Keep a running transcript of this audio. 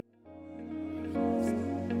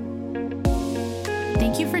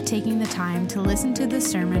Thank you for taking the time to listen to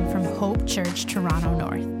this sermon from Hope Church, Toronto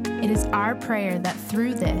North. It is our prayer that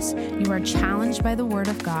through this, you are challenged by the Word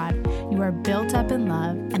of God, you are built up in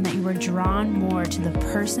love, and that you are drawn more to the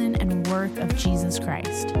person and work of Jesus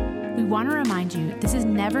Christ. We want to remind you, this is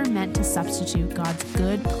never meant to substitute God's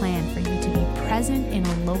good plan for you to be present in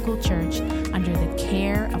a local church under the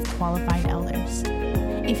care of qualified elders.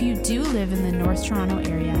 If you do live in the North Toronto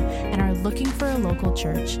area and are looking for a local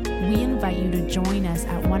church, we invite you to join us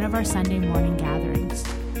at one of our Sunday morning gatherings.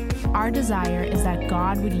 Our desire is that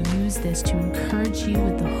God would use this to encourage you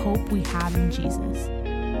with the hope we have in Jesus.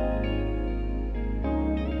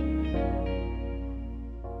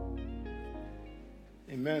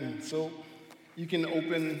 Amen. So you can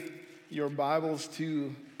open your Bibles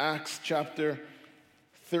to Acts chapter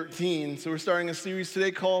 13. So we're starting a series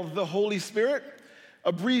today called The Holy Spirit,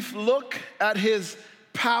 a brief look at his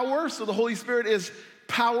power. So the Holy Spirit is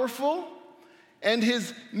powerful, and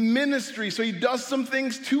his ministry. So he does some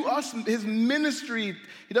things to us. His ministry,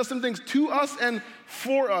 he does some things to us and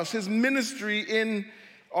for us. His ministry in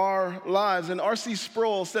our lives. And R.C.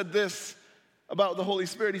 Sproul said this about the Holy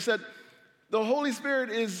Spirit. He said, the Holy Spirit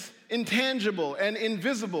is intangible and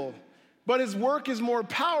invisible, but his work is more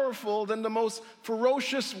powerful than the most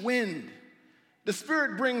ferocious wind. The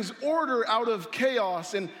Spirit brings order out of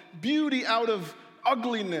chaos and beauty out of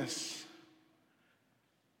ugliness.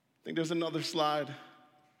 I think there's another slide.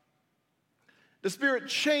 The Spirit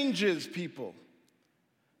changes people.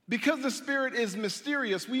 Because the Spirit is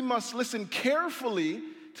mysterious, we must listen carefully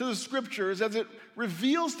to the Scriptures as it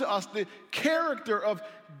reveals to us the character of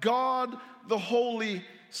God, the Holy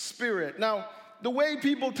Spirit. Now, the way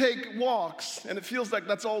people take walks, and it feels like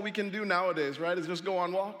that's all we can do nowadays, right, is just go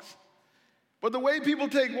on walks. But the way people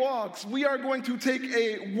take walks, we are going to take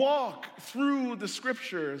a walk through the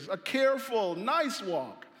Scriptures, a careful, nice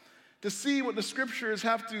walk, to see what the Scriptures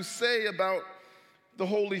have to say about the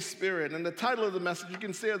Holy Spirit. And the title of the message you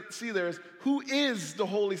can see there is, who is the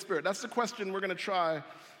Holy Spirit? That's the question we're going to try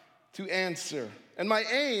to answer. And my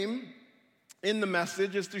aim in the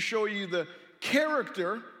message is to show you the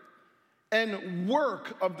character and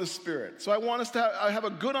work of the Spirit. So I want us to have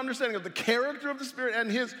a good understanding of the character of the Spirit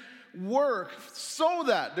and his work, so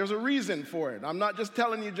that there's a reason for it. I'm not just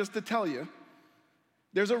telling you just to tell you.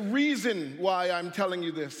 There's a reason why I'm telling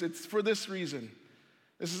you this. It's for this reason.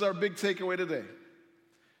 This is our big takeaway today.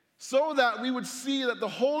 So that we would see that the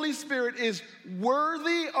Holy Spirit is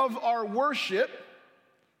worthy of our worship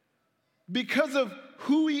because of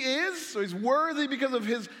who he is. So he's worthy because of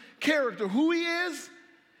his character, who he is,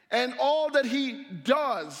 and all that he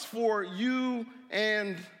does for you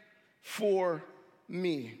and for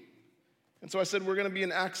me. And so I said we're going to be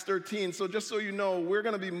in Acts 13. So just so you know, we're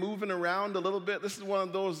going to be moving around a little bit. This is one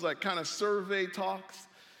of those like kind of survey talks.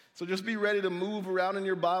 So just be ready to move around in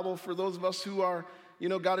your Bible. For those of us who are,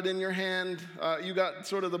 got it in your hand, you got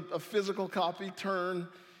sort of a physical copy, turn.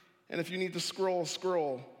 And if you need to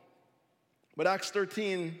scroll. But Acts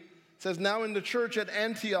 13 says, now in the church at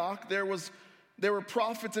Antioch, there were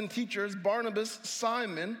prophets and teachers, Barnabas,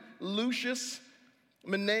 Simon, Lucius,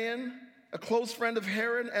 Manaen, a close friend of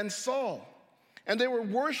Herod, and Saul. And they were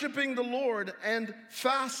worshiping the Lord and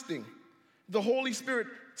fasting. The Holy Spirit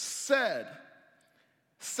said,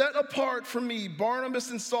 set apart for me Barnabas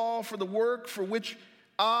and Saul for the work for which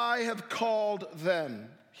I have called them.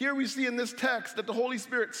 Here we see in this text that the Holy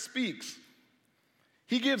Spirit speaks.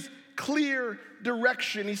 He gives clear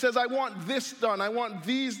direction. He says, I want this done. I want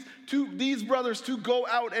these brothers to go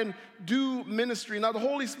out and do ministry. Now the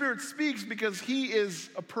Holy Spirit speaks because he is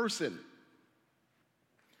a person.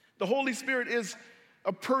 The Holy Spirit is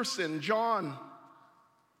a person. John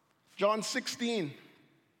 16.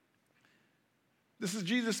 This is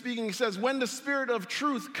Jesus speaking. He says, when the Spirit of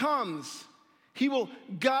truth comes, he will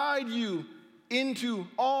guide you into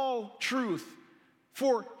all truth.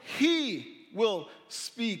 For he will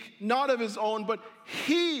speak, not of his own, but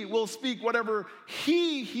he will speak whatever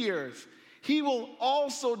he hears. He will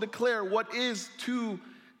also declare what is to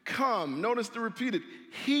come. Notice the repeated,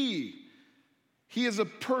 he is a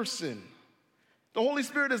person. The Holy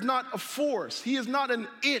Spirit is not a force. He is not an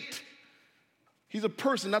it. He's a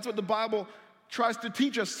person. That's what the Bible tries to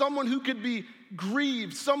teach us. Someone who could be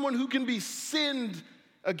grieved, someone who can be sinned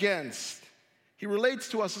against. He relates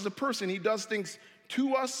to us as a person. He does things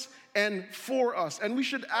to us and for us. And we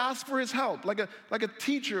should ask for his help, like a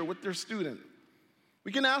teacher with their student.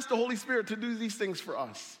 We can ask the Holy Spirit to do these things for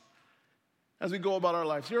us as we go about our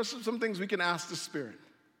lives. Here are some things we can ask the Spirit.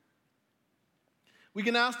 We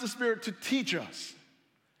can ask the Spirit to teach us.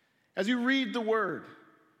 As you read the Word,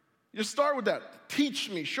 You start with that. Teach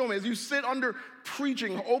me, show me. As you sit under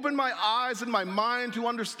preaching, open my eyes and my mind to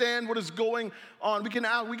understand what is going on. We can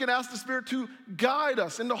ask the Spirit to guide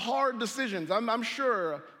us into hard decisions. I'm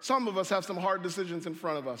sure some of us have some hard decisions in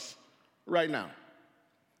front of us right now.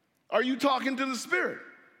 Are you talking to the Spirit?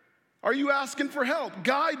 Are you asking for help?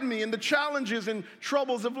 Guide me in the challenges and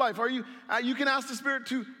troubles of life. You can ask the Spirit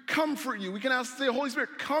to comfort you. We can ask the Holy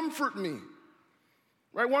Spirit, comfort me.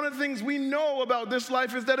 Right? One of the things we know about this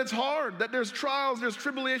life is that it's hard, that there's trials, there's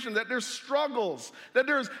tribulations, that there's struggles, that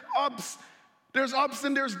there's ups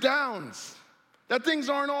and there's downs, that things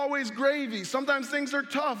aren't always gravy. Sometimes things are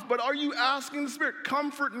tough, but are you asking the Spirit,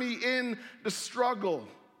 comfort me in the struggle?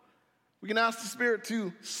 We can ask the Spirit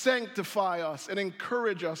to sanctify us and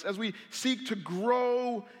encourage us as we seek to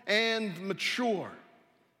grow and mature.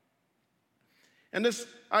 And this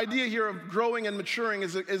idea here of growing and maturing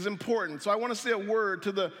is important. So I want to say a word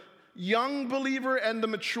to the young believer and the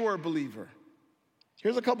mature believer.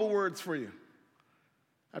 Here's a couple words for you.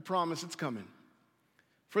 I promise it's coming.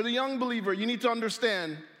 For the young believer, you need to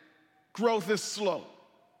understand growth is slow.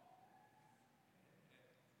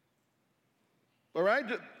 All right?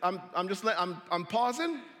 I'm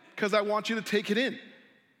pausing because I want you to take it in.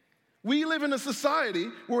 We live in a society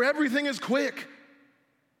where everything is quick.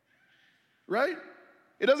 Right?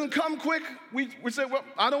 It doesn't come quick. We say, well,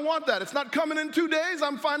 I don't want that. It's not coming in 2 days.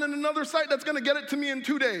 I'm finding another site that's going to get it to me in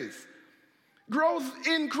 2 days. Growth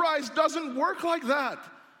in Christ doesn't work like that.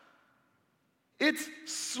 It's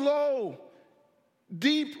slow,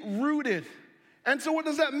 deep-rooted. And so what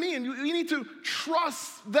does that mean? You need to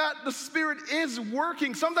trust that the Spirit is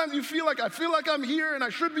working. Sometimes you feel like I'm here and I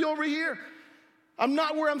should be over here. I'm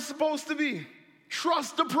not where I'm supposed to be.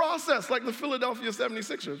 Trust the process, like the Philadelphia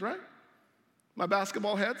 76ers, right? My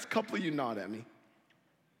basketball heads, a couple of you nod at me.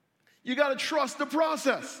 You got to trust the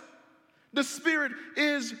process. The Spirit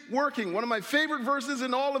is working. One of my favorite verses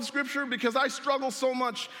in all of Scripture, because I struggle so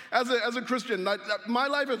much as a Christian. My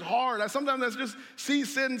life is hard. Sometimes I just see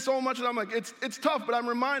sin so much, and I'm like, it's tough, but I'm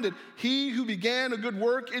reminded, he who began a good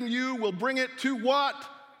work in you will bring it to what?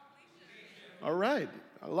 All right.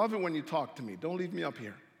 I love it when you talk to me. Don't leave me up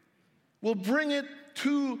here. We'll bring it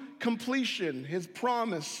to completion. His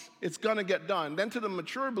promise, it's going to get done. Then to the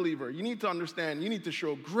mature believer, you need to understand, you need to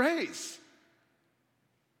show grace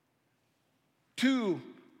to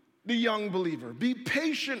the young believer. Be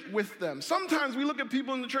patient with them. Sometimes we look at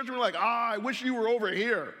people in the church and we're like, I wish you were over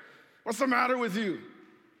here. What's the matter with you?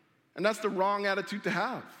 And that's the wrong attitude to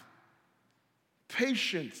have.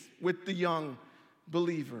 Patience with the young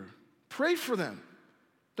believer. Pray for them.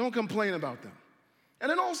 Don't complain about them. And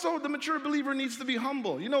then also, the mature believer needs to be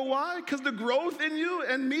humble. You know why? Because the growth in you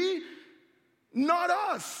and me, not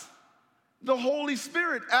us. The Holy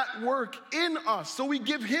Spirit at work in us. So we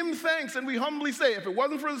give him thanks and we humbly say, if it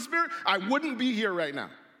wasn't for the Spirit, I wouldn't be here right now.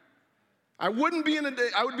 I would be in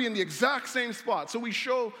the exact same spot. So we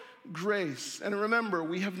show grace. And remember,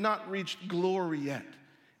 we have not reached glory yet.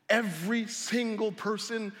 Every single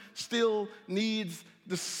person still needs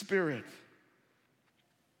the Spirit.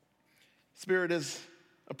 Spirit is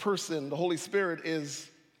a person. The Holy Spirit is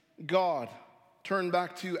God. Turn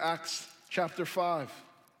back to Acts chapter 5.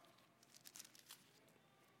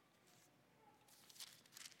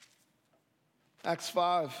 Acts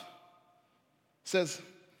 5 says,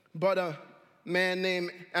 but a man named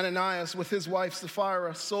Ananias with his wife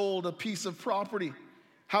Sapphira sold a piece of property.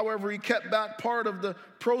 However, he kept back part of the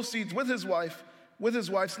proceeds with his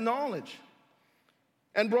wife's knowledge,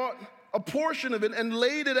 and brought a portion of it and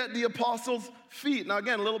laid it at the apostles' feet. Now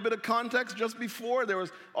again, a little bit of context. Just before, there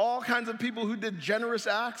was all kinds of people who did generous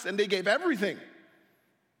acts, and they gave everything.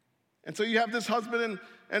 And so you have this husband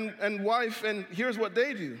and wife, and here's what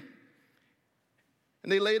they do.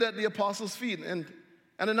 And they laid at the apostles' feet. And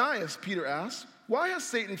Ananias, Peter asked, why has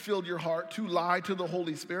Satan filled your heart to lie to the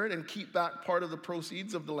Holy Spirit and keep back part of the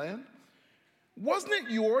proceeds of the land? Wasn't it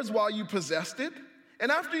yours while you possessed it?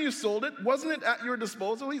 And after you sold it, wasn't it at your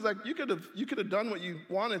disposal? He's like, you could have done what you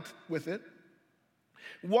wanted with it.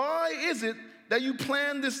 Why is it that you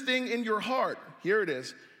planned this thing in your heart? Here it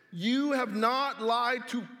is. You have not lied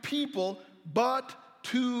to people, but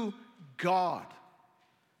to God.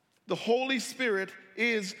 The Holy Spirit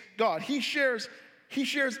is God. He shares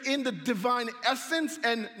in the divine essence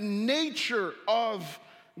and nature of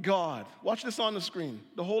God. Watch this on the screen.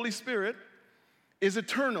 The Holy Spirit is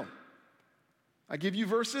eternal. I give you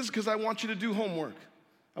verses because I want you to do homework.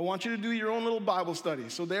 I want you to do your own little Bible study.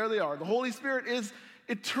 So there they are. The Holy Spirit is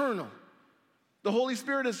eternal. The Holy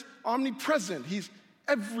Spirit is omnipresent. He's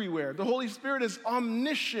everywhere. The Holy Spirit is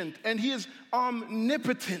omniscient, and he is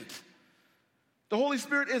omnipotent. The Holy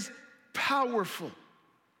Spirit is powerful.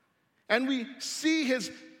 And we see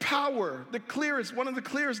his power. One of the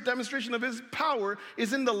clearest demonstration of his power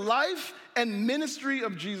is in the life and ministry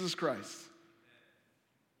of Jesus Christ.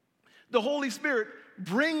 The Holy Spirit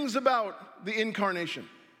brings about the incarnation.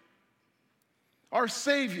 Our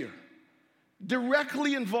Savior,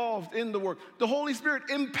 directly involved in the work. The Holy Spirit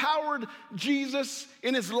empowered Jesus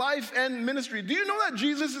in his life and ministry. Do you know that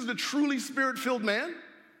Jesus is the truly Spirit-filled man?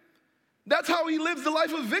 That's how he lives the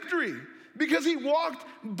life of victory. Because he walked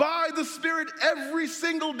by the Spirit every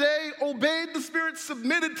single day, obeyed the Spirit,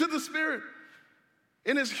 submitted to the Spirit.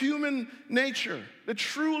 In his human nature, the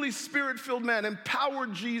truly Spirit-filled man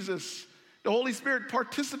empowered Jesus. The Holy Spirit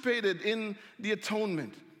participated in the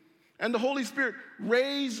atonement. And the Holy Spirit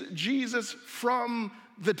raised Jesus from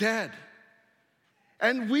the dead.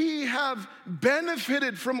 And we have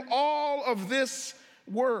benefited from all of this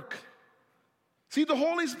work. See, the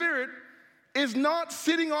Holy Spirit is not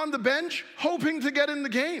sitting on the bench hoping to get in the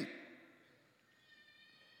game.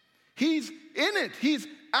 He's in it. He's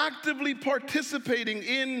actively participating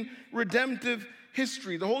in redemptive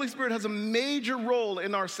history. The Holy Spirit has a major role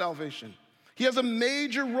in our salvation. He has a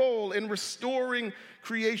major role in restoring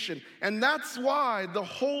creation. And that's why the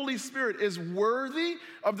Holy Spirit is worthy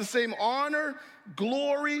of the same honor,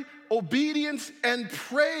 glory, obedience, and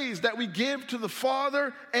praise that we give to the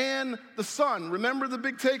Father and the Son. Remember the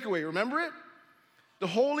big takeaway. Remember it? The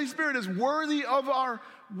Holy Spirit is worthy of our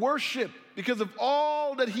worship because of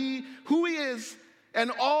all that who he is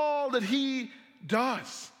and all that he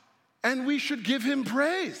does. And we should give him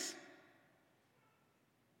praise.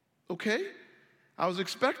 Okay? I was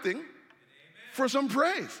expecting for some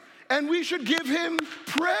praise. And we should give him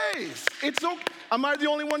praise. It's okay. Am I the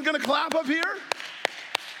only one going to clap up here?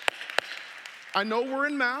 I know we're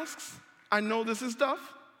in masks. I know this is tough.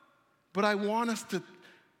 But I want us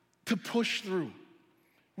to push through.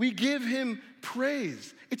 We give him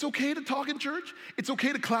praise. It's okay to talk in church. It's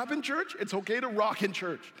okay to clap in church. It's okay to rock in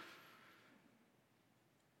church.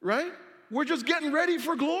 Right? We're just getting ready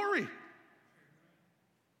for glory.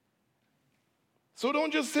 So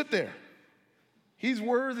don't just sit there. He's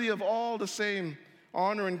worthy of all the same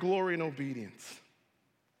honor and glory and obedience.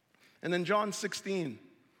 And then John 16,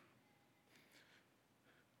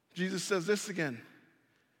 Jesus says this again.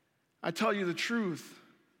 I tell you the truth.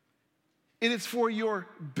 It is for your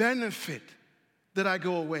benefit that I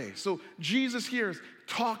go away. So Jesus here is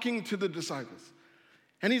talking to the disciples.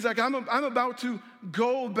 And he's like, I'm about to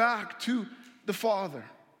go back to the Father.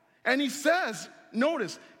 And he says,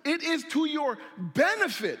 notice, it is to your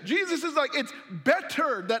benefit. Jesus is like, it's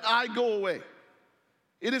better that I go away.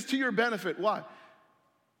 It is to your benefit. Why?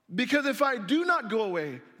 Because if I do not go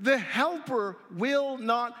away, the helper will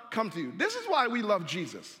not come to you. This is why we love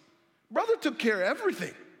Jesus. Brother took care of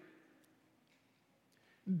everything.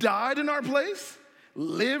 Died in our place,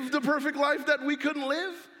 lived the perfect life that we couldn't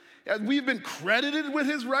live, and we've been credited with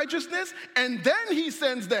his righteousness, and then he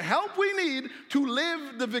sends the help we need to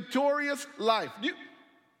live the victorious life.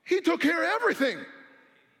 He took care of everything.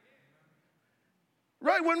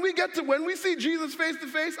 Right? When we see Jesus face to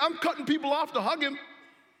face, I'm cutting people off to hug him.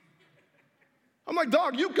 I'm like,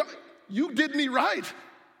 dog, you did me right.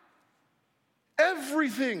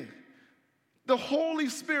 Everything. The Holy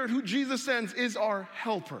Spirit, who Jesus sends, is our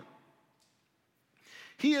helper.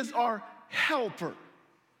 He is our helper.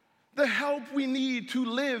 The help we need to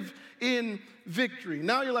live in victory.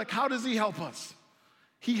 Now you're like, how does he help us?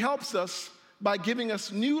 He helps us by giving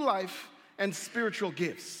us new life and spiritual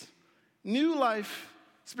gifts. New life,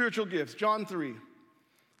 spiritual gifts. John 3.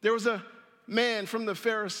 There was a man from the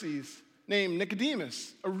Pharisees named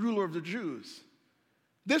Nicodemus, a ruler of the Jews.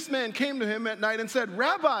 This man came to him at night and said,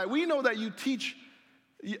 Rabbi, we know that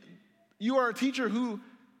you are a teacher who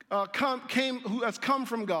has come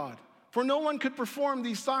from God. For no one could perform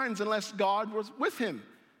these signs unless God was with him.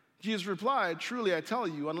 Jesus replied, truly I tell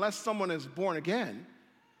you, unless someone is born again,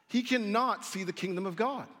 he cannot see the kingdom of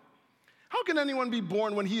God. How can anyone be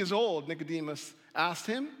born when he is old? Nicodemus asked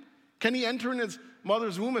him. Can he enter in his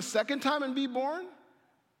mother's womb a second time and be born?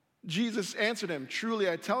 Jesus answered him, truly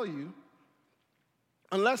I tell you,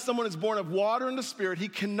 unless someone is born of water and the Spirit, he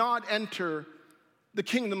cannot enter the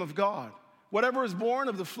kingdom of God. Whatever is born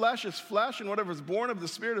of the flesh is flesh, and whatever is born of the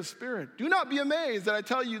Spirit is spirit. Do not be amazed that I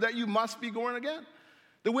tell you that you must be born again.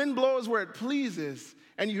 The wind blows where it pleases,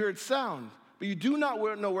 and you hear its sound, but you do not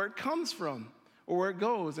know where it comes from or where it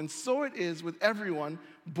goes. And so it is with everyone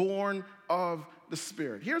born of the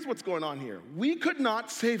Spirit. Here's what's going on here. We could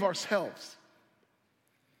not save ourselves.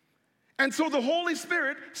 And so the Holy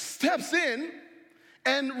Spirit steps in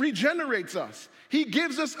and regenerates us. He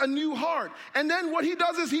gives us a new heart. And then what he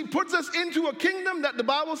does is he puts us into a kingdom that the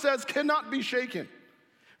Bible says cannot be shaken.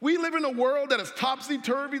 We live in a world that is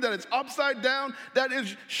topsy-turvy, that is upside down, that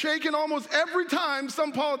is shaken almost every time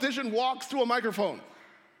some politician walks to a microphone.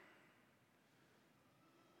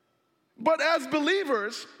 But as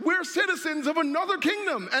believers, we're citizens of another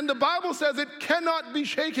kingdom, and the Bible says it cannot be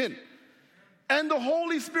shaken. And the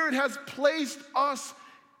Holy Spirit has placed us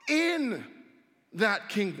in that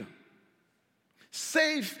kingdom,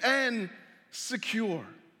 safe and secure.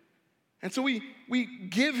 And so we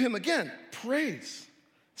give him, again, praise.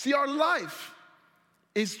 See, our life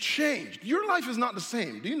is changed. Your life is not the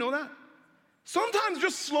same. Do you know that? Sometimes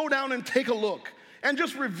just slow down and take a look and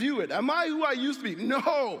just review it. Am I who I used to be?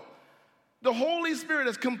 No. The Holy Spirit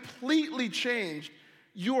has completely changed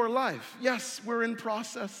your life. Yes, we're in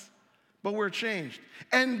process, but we're changed.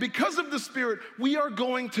 And because of the Spirit, we are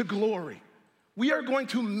going to glory. We are going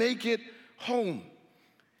to make it home.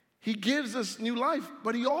 He gives us new life,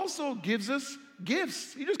 but he also gives us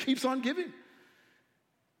gifts. He just keeps on giving.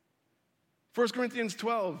 1 Corinthians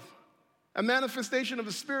 12, a manifestation of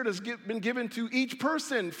the Spirit has been given to each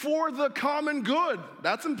person for the common good.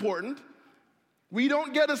 That's important. We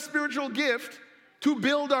don't get a spiritual gift to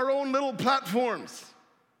build our own little platforms.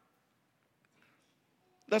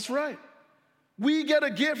 That's right. We get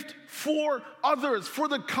a gift for others, for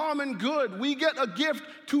the common good. We get a gift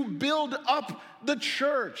to build up the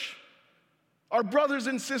church, our brothers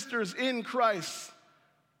and sisters in Christ.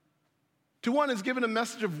 To one is given a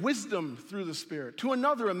message of wisdom through the Spirit. To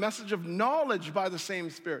another, a message of knowledge by the same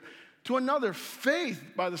Spirit. To another, faith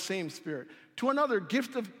by the same Spirit. To another,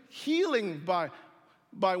 gift of healing by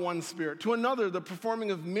one Spirit. To another, the performing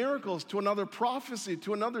of miracles. To another, prophecy.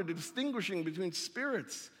 To another, the distinguishing between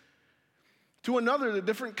spirits. To another, the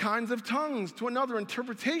different kinds of tongues. To another,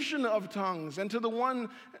 interpretation of tongues. And to the one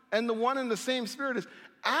and the same Spirit is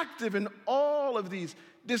active in all of these,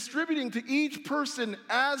 distributing to each person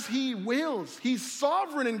as he wills. He's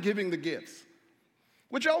sovereign in giving the gifts,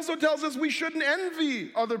 which also tells us we shouldn't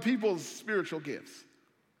envy other people's spiritual gifts.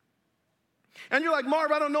 And you're like,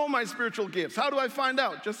 Marv, I don't know my spiritual gifts. How do I find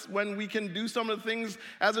out? Just when we can do some of the things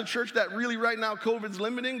as a church that really right now COVID's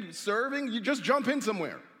limiting, serving, you just jump in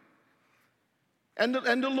somewhere. And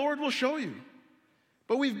the Lord will show you.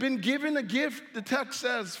 But we've been given a gift, the text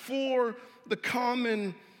says, for the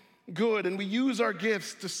common good. And we use our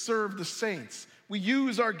gifts to serve the saints. We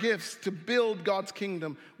use our gifts to build God's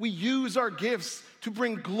kingdom. We use our gifts to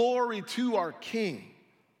bring glory to our King.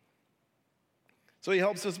 So he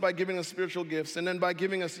helps us by giving us spiritual gifts and then by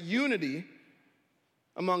giving us unity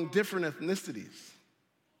among different ethnicities.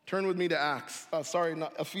 Turn with me to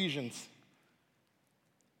Ephesians.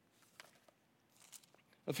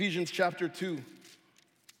 Ephesians chapter 2.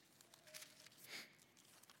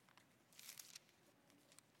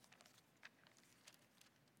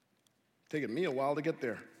 Taking me a while to get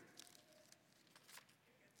there.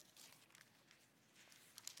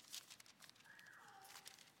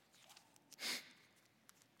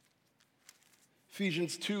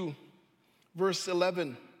 Ephesians 2, verse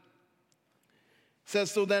 11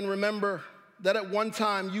 says, "So then remember that at one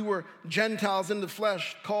time you were Gentiles in the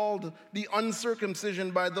flesh, called the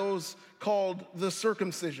uncircumcision by those called the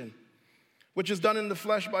circumcision, which is done in the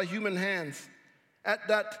flesh by human hands. At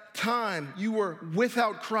that time you were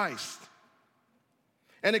without Christ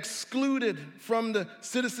and excluded from the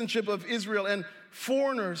citizenship of Israel and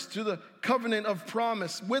foreigners to the covenant of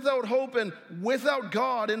promise, without hope and without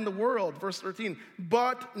God in the world." Verse 13,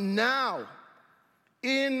 "But now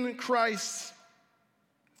in Christ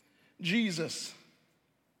Jesus,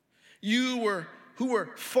 you who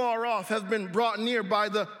were far off have been brought near by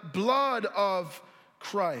the blood of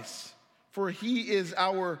Christ, for he is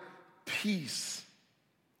our peace."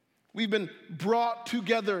 We've been brought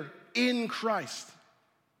together in Christ.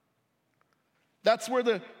 That's where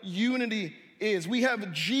the unity is. We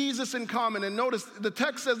have Jesus in common. And notice the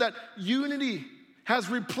text says that unity has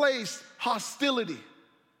replaced hostility.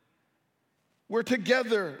 We're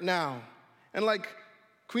together now. And like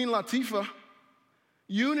Queen Latifah,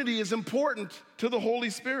 unity is important to the Holy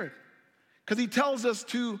Spirit because he tells us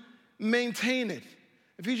to maintain it.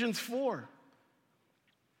 Ephesians 4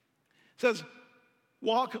 says,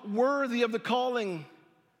 "Walk worthy of the calling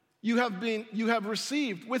you have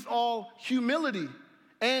received, with all humility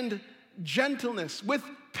and gentleness, with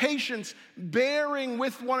patience, bearing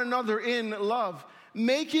with one another in love,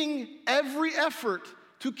 making every effort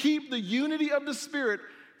to keep the unity of the Spirit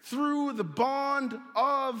through the bond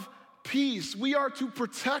of peace." We are to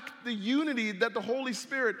protect the unity that the Holy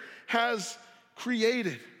Spirit has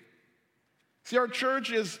created. See,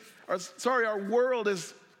 our world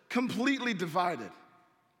is completely divided.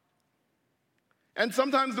 And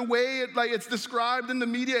sometimes the way it's described in the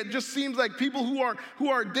media, it just seems like people who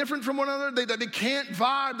are different from one another, that they can't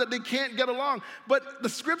vibe, that they can't get along. But the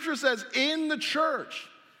scripture says in the church,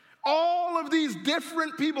 all of these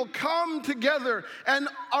different people come together and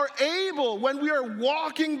are able, when we are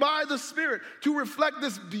walking by the Spirit, to reflect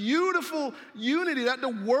this beautiful unity that the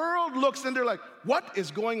world looks and they're like, what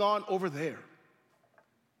is going on over there?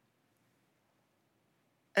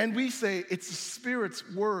 And we say it's the Spirit's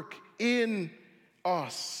work in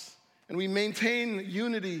us. And we maintain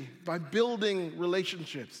unity by building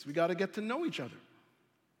relationships. We got to get to know each other.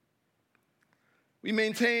 We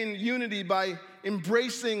maintain unity by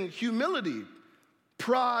embracing humility.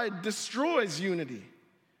 Pride destroys unity.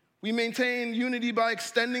 We maintain unity by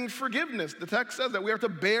extending forgiveness. The text says that we are to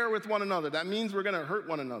bear with one another. That means we're going to hurt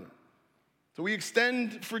one another. So we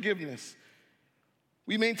extend forgiveness.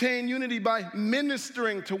 We maintain unity by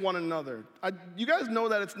ministering to one another. You guys know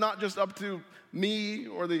that it's not just up to me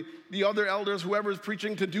or the other elders, whoever is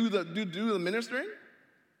preaching, to do the ministering.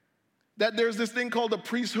 That there's this thing called the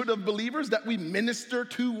priesthood of believers, that we minister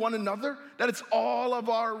to one another, that it's all of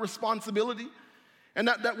our responsibility. And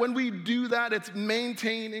that when we do that, it's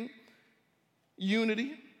maintaining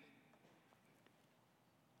unity.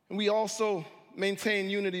 And we also maintain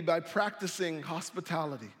unity by practicing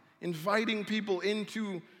hospitality, inviting people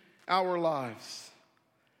into our lives.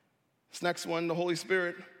 This next one, the Holy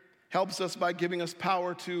Spirit helps us by giving us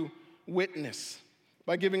power to witness.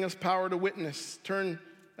 By giving us power to witness. Turn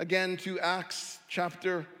again to Acts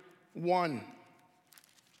chapter 1.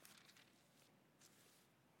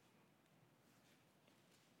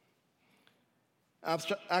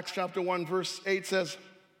 Acts chapter 1, verse 8 says,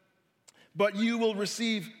 "But you will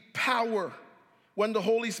receive power when the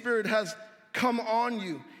Holy Spirit has come on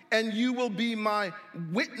you, and you will be my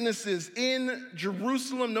witnesses in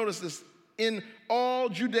Jerusalem," notice this, "in all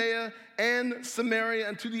Judea and Samaria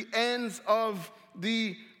and to the ends of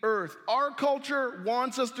the earth." Our culture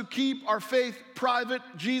wants us to keep our faith private.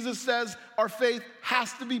 Jesus says our faith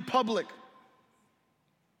has to be public.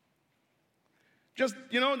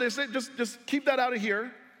 They say just keep that out of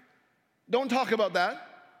here. Don't talk about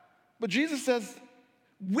that. But Jesus says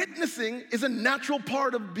witnessing is a natural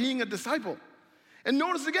part of being a disciple. And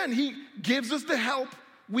notice again, he gives us the help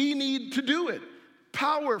we need to do it.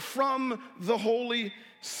 Power from the Holy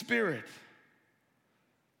Spirit.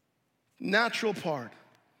 Natural part.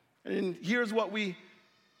 And here's what we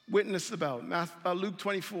witness about, Luke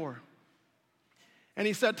 24. "And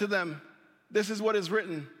he said to them, this is what is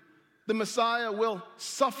written, the Messiah will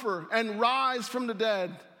suffer and rise from the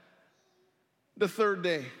dead the third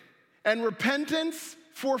day. And repentance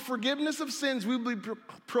for forgiveness of sins will be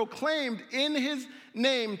proclaimed in his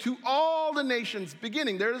name to all the nations,"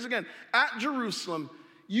 beginning, there it is again, "at Jerusalem.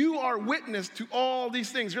 You are witness to all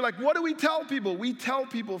these things." You're like, what do we tell people? We tell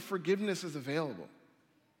people forgiveness is available.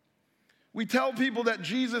 We tell people that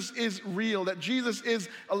Jesus is real, that Jesus is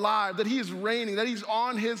alive, that he is reigning, that he's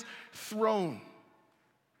on his throne.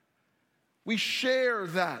 We share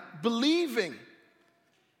that, believing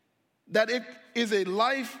that it is a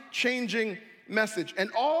life-changing message. And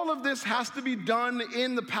all of this has to be done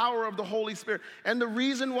in the power of the Holy Spirit. And the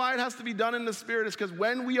reason why it has to be done in the Spirit is because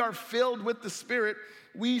when we are filled with the Spirit,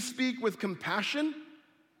 we speak with compassion,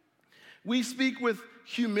 we speak with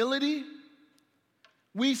humility,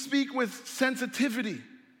 we speak with sensitivity.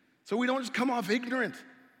 So we don't just come off ignorant.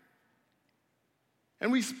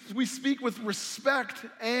 And we speak with respect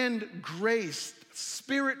and grace,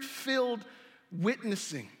 Spirit-filled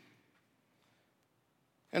witnessing.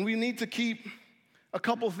 And we need to keep a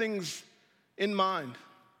couple things in mind.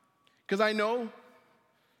 Because I know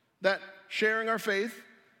that sharing our faith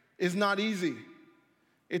is not easy.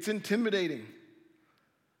 It's intimidating.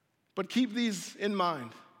 But keep these in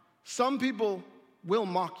mind. Some people will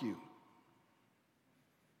mock you.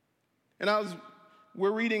 And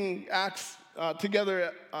we're reading Acts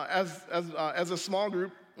together as a small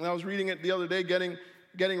group, and I was reading it the other day,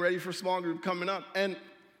 getting ready for small group coming up, and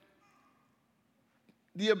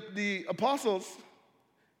the apostles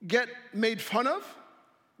get made fun of,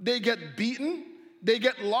 they get beaten, they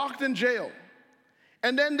get locked in jail,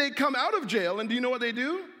 and then they come out of jail, and do you know what they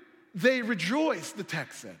do? They rejoice, the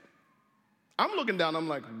text said. I'm looking down, I'm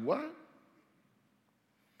like, what?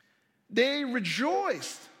 They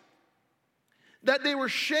rejoiced that they were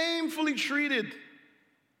shamefully treated.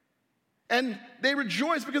 And they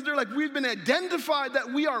rejoiced because they're like, we've been identified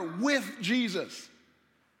that we are with Jesus.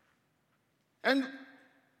 And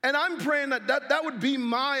I'm praying that would be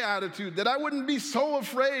my attitude, that I wouldn't be so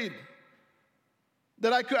afraid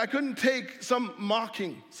that I couldn't take some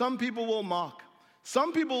mocking. Some people will mock.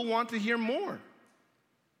 Some people want to hear more.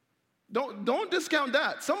 Don't discount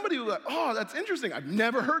that. Somebody will be like, oh, that's interesting. I've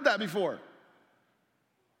never heard that before.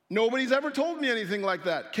 Nobody's ever told me anything like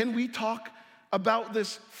that. Can we talk about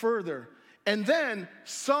this further? And then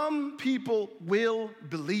some people will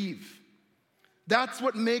believe. That's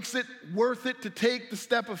what makes it worth it to take the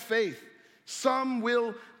step of faith. Some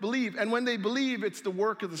will believe. And when they believe, it's the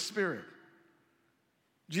work of the Spirit.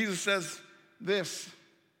 Jesus says this,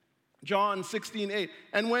 John 16:8.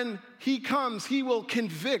 And when he comes, he will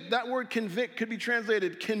convict. That word convict could be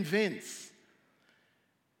translated convince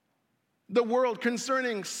the world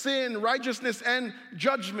concerning sin, righteousness, and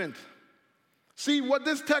judgment. See, what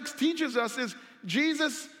this text teaches us is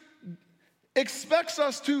Jesus expects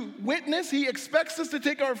us to witness. He expects us to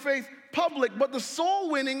take our faith public, but the soul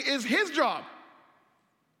winning is his job.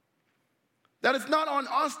 That it's not on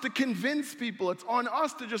us to convince people. It's on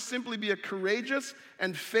us to just simply be a courageous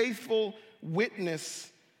and faithful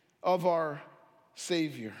witness of our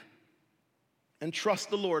Savior and trust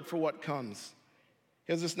the Lord for what comes.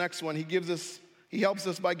 Here's this next one. He helps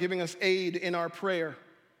us by giving us aid in our prayer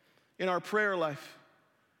life.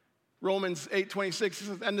 Romans 8:26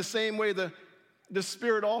 says, and the same way the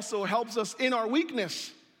Spirit also helps us in our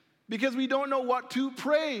weakness because we don't know what to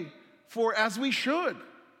pray for as we should.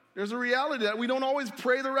 There's a reality that we don't always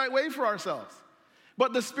pray the right way for ourselves.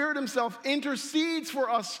 But the Spirit himself intercedes for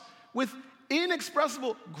us with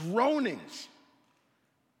inexpressible groanings.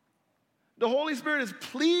 The Holy Spirit is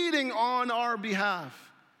pleading on our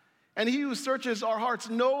behalf. And he who searches our hearts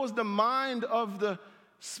knows the mind of the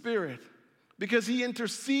Spirit because he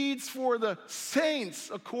intercedes for the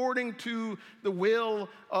saints according to the will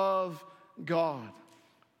of God.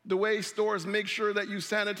 The way stores make sure that you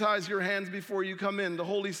sanitize your hands before you come in, the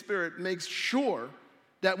Holy Spirit makes sure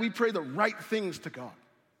that we pray the right things to God.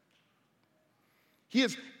 He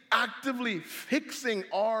is actively fixing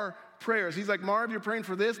our prayers. He's like, Marv, you're praying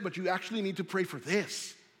for this, but you actually need to pray for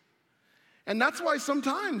this. And that's why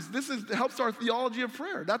sometimes helps our theology of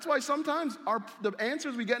prayer. That's why sometimes the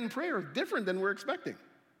answers we get in prayer are different than we're expecting.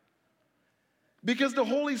 Because the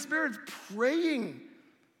Holy Spirit's praying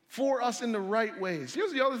for us in the right ways.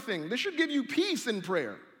 Here's the other thing. This should give you peace in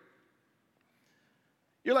prayer.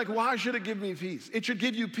 You're like, why should it give me peace? It should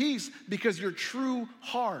give you peace because your true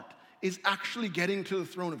heart is actually getting to the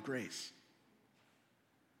throne of grace.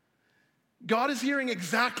 God is hearing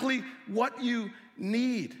exactly what you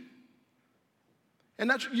need.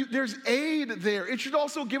 And there's aid there. It should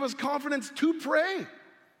also give us confidence to pray.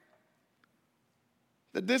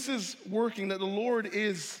 That this is working, that the Lord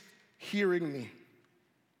is hearing me.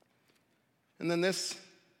 And then the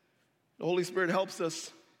Holy Spirit helps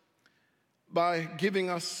us by giving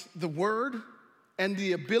us the word and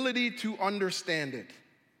the ability to understand it.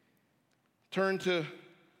 Turn to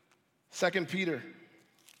 2 Peter.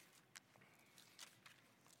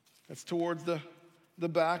 That's towards the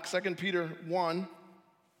back, 2 Peter 1,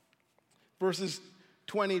 verses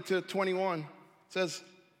 20 to 21. It says,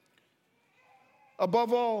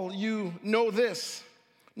 above all, you know this.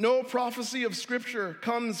 No prophecy of Scripture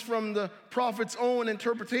comes from the prophet's own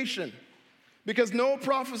interpretation, because no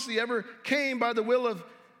prophecy ever came by the will of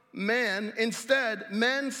man. Instead,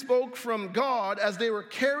 men spoke from God as they were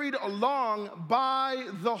carried along by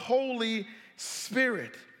the Holy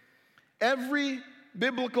Spirit. Every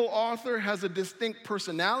biblical author has a distinct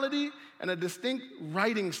personality and a distinct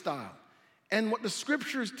writing style. And what the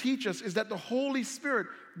Scriptures teach us is that the Holy Spirit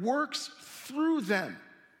works through them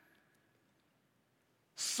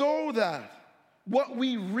so that what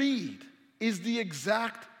we read is the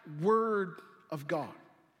exact word of God.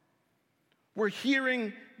 We're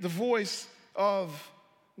hearing the voice of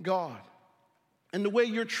God. And the way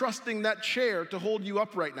you're trusting that chair to hold you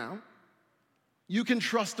up right now, you can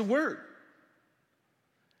trust the word.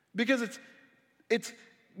 Because it's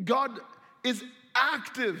God is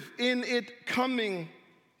active in it coming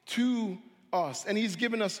to us. And he's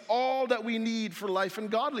given us all that we need for life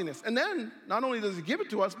and godliness. And then, not only does he give it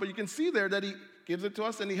to us, but you can see there that he gives it to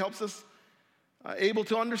us and he helps us able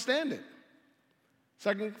to understand it.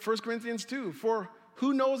 1 Corinthians 2, for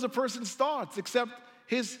who knows a person's thoughts except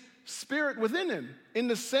his spirit within him? In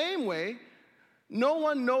the same way, no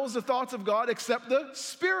one knows the thoughts of God except the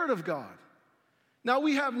Spirit of God. Now,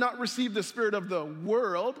 we have not received the spirit of the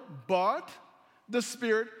world, but the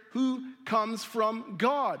Spirit who comes from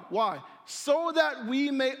God. Why? So that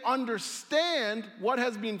we may understand what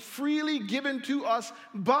has been freely given to us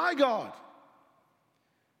by God.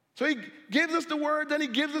 So he gives us the word, then he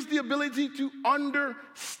gives us the ability to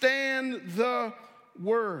understand the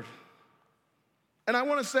word. And I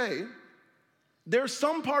want to say, there are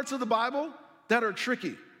some parts of the Bible that are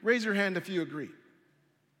tricky. Raise your hand if you agree.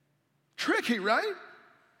 Tricky, right?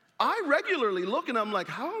 I regularly look and I'm like,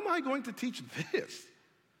 how am I going to teach this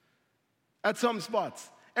at some spots?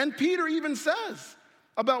 And Peter even says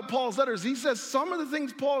about Paul's letters, he says some of the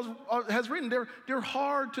things Paul has written, they're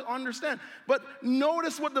hard to understand. But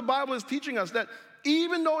notice what the Bible is teaching us, that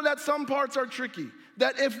even though that some parts are tricky,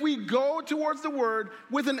 that if we go towards the Word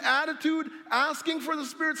with an attitude asking for the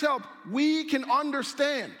Spirit's help, we can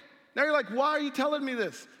understand. Now you're like, why are you telling me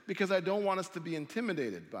this? Because I don't want us to be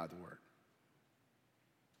intimidated by the Word.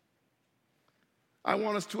 I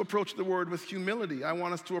want us to approach the Word with humility. I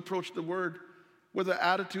want us to approach the Word with an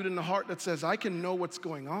attitude in the heart that says, I can know what's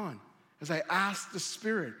going on as I ask the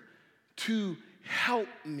Spirit to help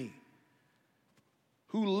me,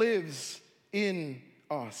 who lives in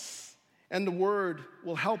us. And the Word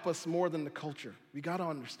will help us more than the culture. We got to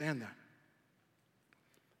understand that.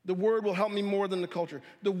 The Word will help me more than the culture.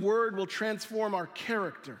 The Word will transform our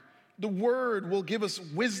character. The Word will give us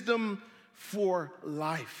wisdom for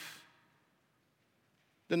life.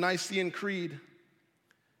 The Nicene Creed,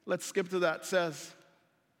 let's skip to that, says,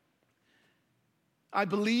 I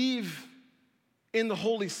believe in the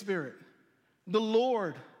Holy Spirit, the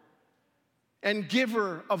Lord and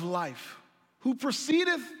giver of life, who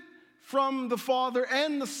proceedeth from the Father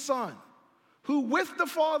and the Son, who with the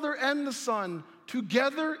Father and the Son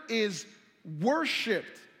together is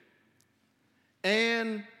worshiped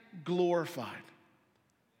and glorified.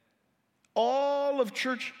 All of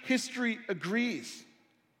church history agrees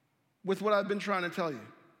with what I've been trying to tell you,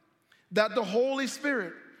 that the Holy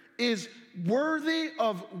Spirit is worthy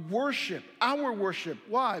of worship, our worship.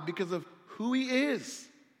 Why? Because of who He is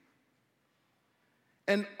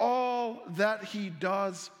and all that He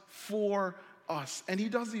does for us. And He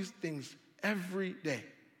does these things every day,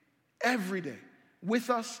 with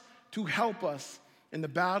us to help us in the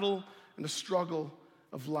battle and the struggle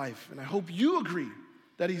of life. And I hope you agree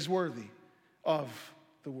that He's worthy of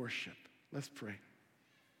the worship. Let's pray.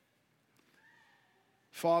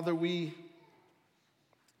 Father, we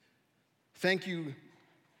thank you,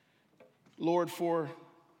 Lord, for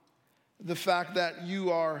the fact that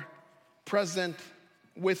you are present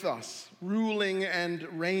with us, ruling and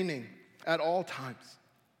reigning at all times.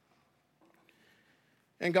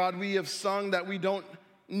 And God, we have sung that we don't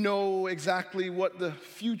know exactly what the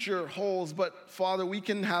future holds, but Father, we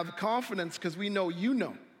can have confidence because we know you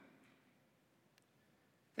know.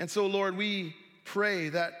 And so, Lord, we pray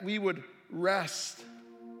that we would rest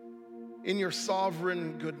in your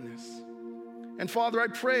sovereign goodness. And Father, I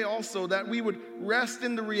pray also that we would rest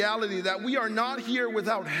in the reality that we are not here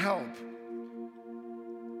without help.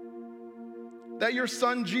 That your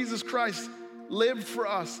Son, Jesus Christ, lived for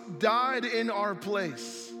us, died in our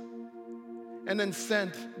place, and then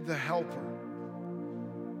sent the Helper,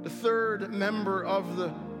 the third member of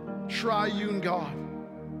the triune God,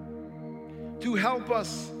 to help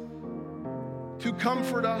us, to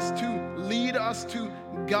comfort us, to lead us, to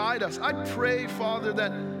guide us. I pray, Father,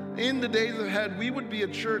 that in the days ahead, we would be a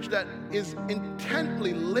church that is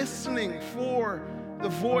intently listening for the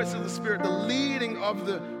voice of the Spirit, the leading of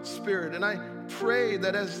the Spirit. And I pray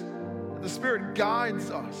that as the Spirit guides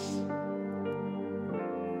us,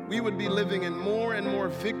 we would be living in more and more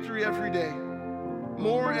victory every day,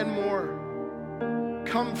 more and more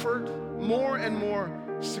comfort, more and more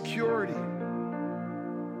security.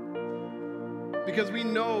 Because we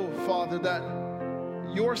know, Father, that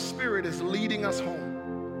your Spirit is leading us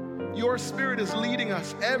home. Your Spirit is leading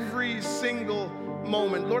us every single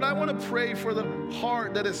moment. Lord, I want to pray for the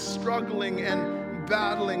heart that is struggling and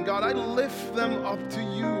battling. God, I lift them up to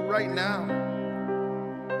you right now.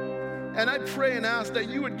 And I pray and ask that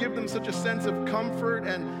you would give them such a sense of comfort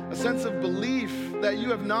and a sense of belief that you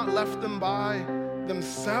have not left them by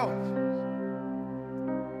themselves,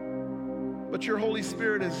 but your Holy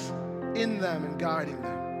Spirit is in them and guiding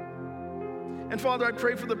them. And Father, I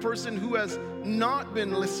pray for the person who has not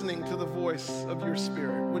been listening to the voice of your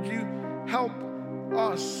Spirit. Would you help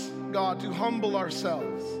us, God, to humble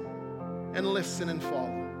ourselves and listen and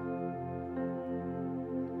follow?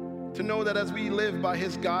 To know that as we live by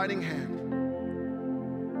his guiding hand,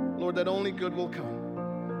 Lord, that only good will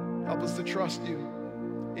come. Help us to trust you.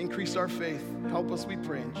 Increase our faith. Help us, we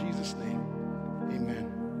pray, in Jesus' name. Amen.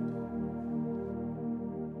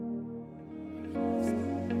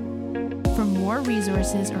 For more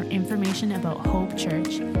resources or information about Hope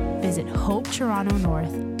Church, visit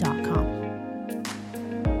hopetorontonorth.com.